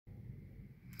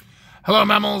Hello,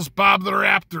 mammals. Bob the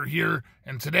Raptor here,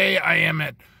 and today I am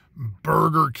at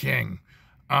Burger King.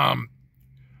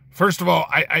 First of all,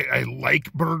 I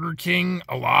like Burger King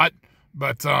a lot,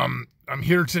 but I'm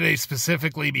here today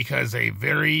specifically because a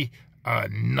very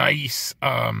nice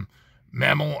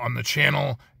mammal on the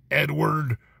channel,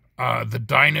 Edward, the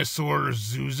Dinosaur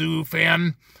Zuzu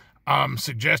fan,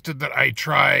 suggested that I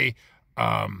try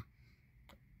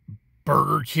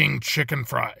Burger King chicken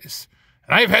fries.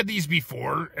 And I've had these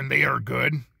before, and they are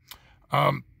good.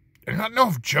 I don't know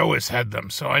if Joe has had them,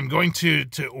 so I'm going to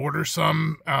order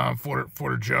some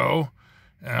for Joe.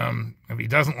 If he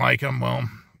doesn't like them, well,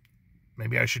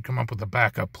 maybe I should come up with a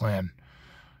backup plan.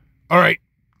 All right,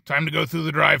 time to go through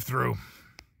the drive-thru.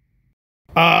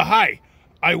 Hi,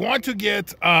 I want to get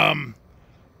some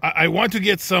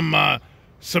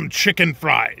chicken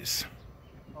fries.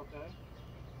 Okay.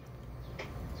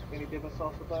 Any dip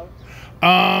sauce with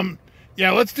that?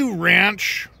 Yeah, let's do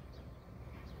ranch.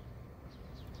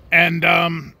 And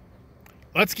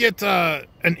let's get an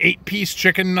 8-piece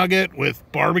chicken nugget with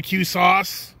barbecue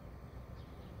sauce.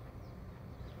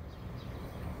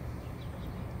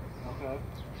 Okay.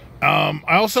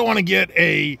 I also want to get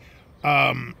a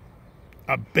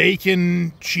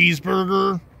bacon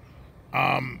cheeseburger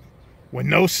with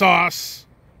no sauce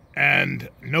and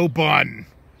no bun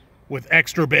with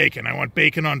extra bacon. I want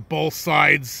bacon on both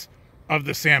sides of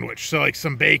the sandwich. So like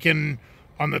some bacon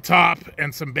on the top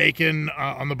and some bacon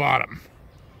on the bottom.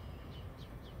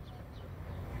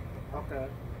 Okay.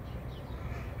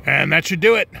 And that should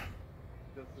do it.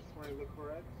 Does the screen look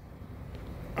correct?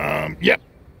 Yep.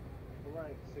 All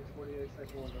right, 6:48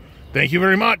 second window. Thank you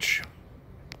very much.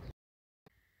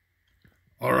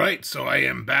 All right, so I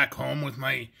am back home with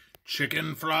my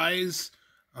chicken fries.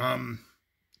 Time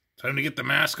to get the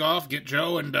mask off, get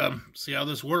Joe, and see how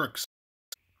this works.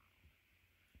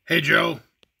 Hey, Joe.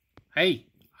 Hey,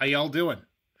 how y'all doing?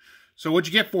 So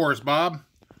what'd you get for us, Bob?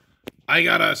 I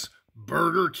got us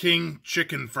Burger King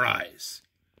chicken fries.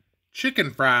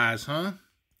 Chicken fries, huh?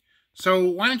 So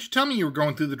why don't you tell me you were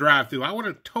going through the drive-thru? I would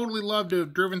have totally loved to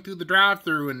have driven through the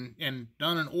drive-thru and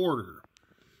done an order.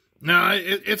 No,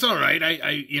 it's all right.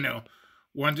 I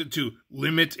wanted to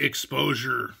limit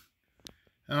exposure.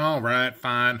 All right,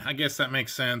 fine. I guess that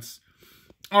makes sense.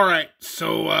 All right,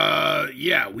 so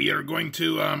yeah, we are going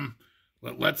to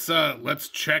let's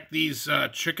check these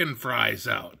chicken fries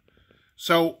out.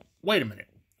 So wait a minute,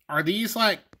 are these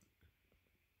like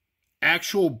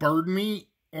actual bird meat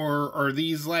or are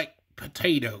these like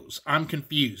potatoes? I'm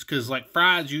confused because like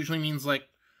fries usually means like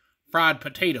fried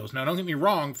potatoes. Now don't get me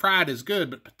wrong, fried is good,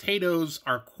 but potatoes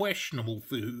are questionable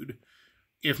food,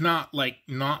 if not like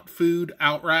not food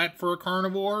outright for a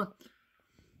carnivore.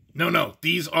 No,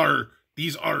 these are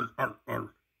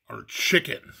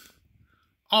chicken.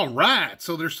 All right,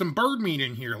 so there's some bird meat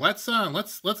in here. Let's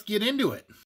get into it.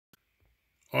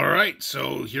 All right,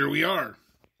 so here we are.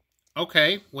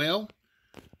 Okay, well,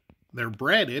 they're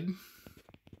breaded.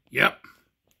 Yep.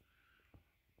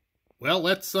 Well,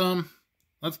 let's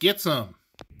get some.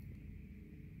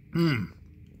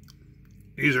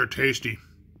 These are tasty.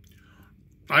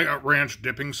 I got ranch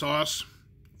dipping sauce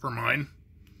for mine.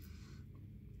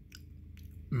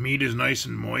 Meat is nice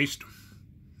and moist.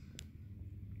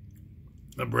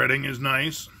 The breading is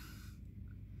nice.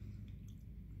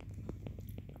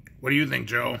 What do you think,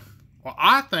 Joe? Well,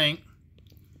 I think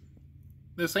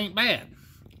this ain't bad.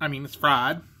 I mean, it's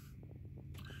fried.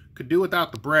 Could do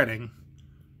without the breading.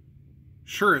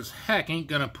 Sure as heck ain't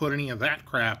gonna put any of that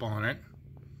crap on it.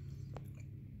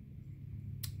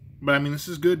 But I mean, this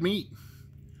is good meat.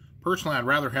 Personally, I'd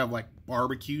rather have like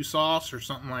barbecue sauce or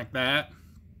something like that.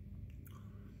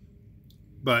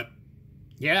 But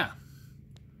yeah,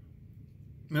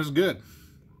 this is good.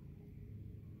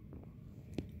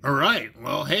 All right.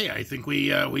 Well, hey, I think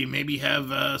we maybe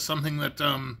have something that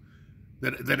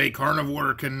that a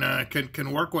carnivore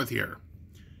can work with here.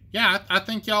 Yeah, I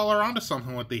think y'all are onto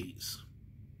something with these.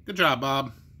 Good job,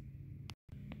 Bob.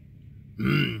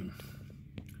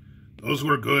 Those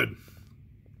were good.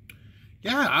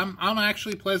 Yeah, I'm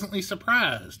actually pleasantly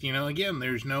surprised. You know, again,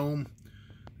 there's no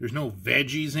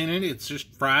veggies in it. It's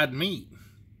just fried meat.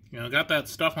 You know, got that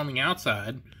stuff on the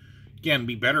outside. Again, it'd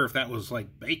be better if that was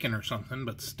like bacon or something,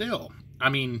 but still. I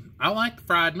mean, I like the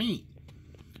fried meat.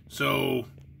 So,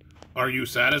 are you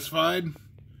satisfied?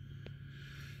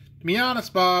 To be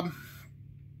honest, Bob,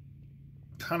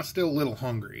 kind of still a little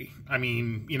hungry. I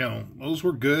mean, you know, those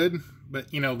were good,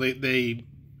 but you know, we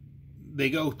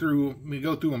go through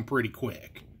them pretty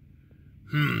quick.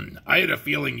 I had a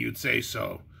feeling you'd say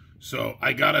so. So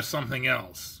I got us something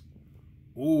else.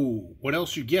 Ooh, what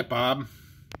else you get, Bob?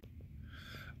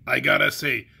 I got us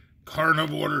a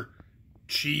Carnivore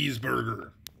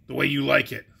cheeseburger, the way you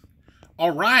like it.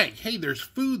 All right, hey, there's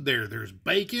food there. There's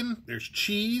bacon, there's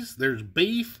cheese, there's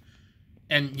beef,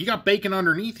 and you got bacon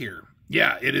underneath here.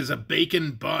 Yeah, it is a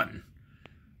bacon bun.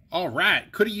 All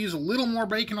right, could have used a little more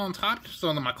bacon on top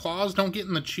so that my claws don't get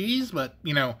in the cheese, but,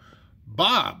 you know,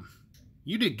 Bob,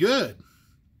 you did good.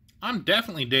 I'm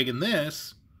definitely digging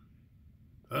this.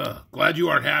 Glad you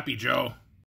are happy, Joe.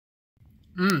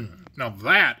 Now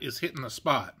that is hitting the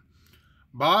spot.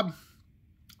 Bob,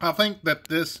 I think that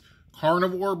this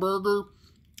Carnivore burger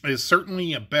is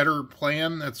certainly a better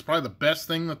plan. That's probably the best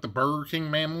thing that the Burger King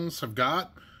mammals have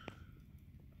got.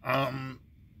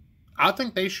 I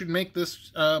think they should make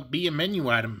this be a menu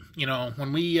item. You know,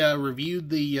 when we reviewed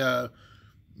the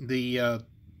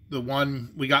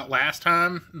one we got last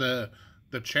time, the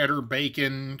cheddar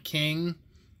bacon king,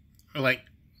 like,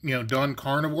 you know, done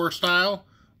carnivore style,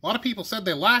 a lot of people said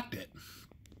they liked it.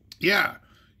 Yeah,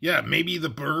 maybe the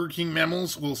Burger King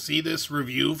mammals will see this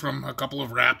review from a couple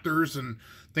of Raptors and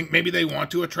think maybe they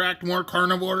want to attract more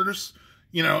carnivores,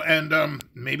 you know, and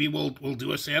maybe we'll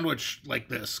do a sandwich like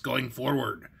this going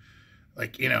forward.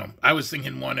 Like, you know, I was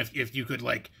thinking one if you could,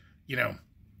 like, you know,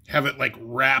 have it like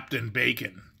wrapped in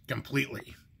bacon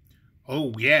completely.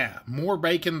 Oh yeah, more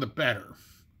bacon the better.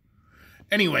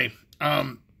 Anyway,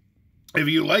 if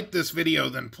you like this video,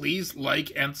 then please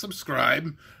like and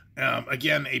subscribe.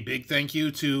 Again, a big thank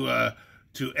you to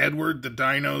Edward, the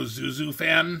Dino Zuzu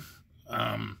fan,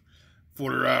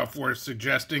 for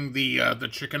suggesting the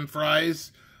chicken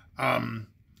fries.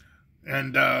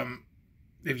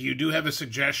 If you do have a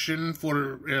suggestion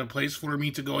for a place for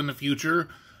me to go in the future,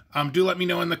 do let me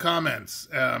know in the comments.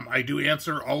 I do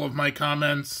answer all of my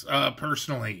comments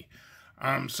personally.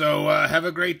 So have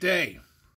a great day.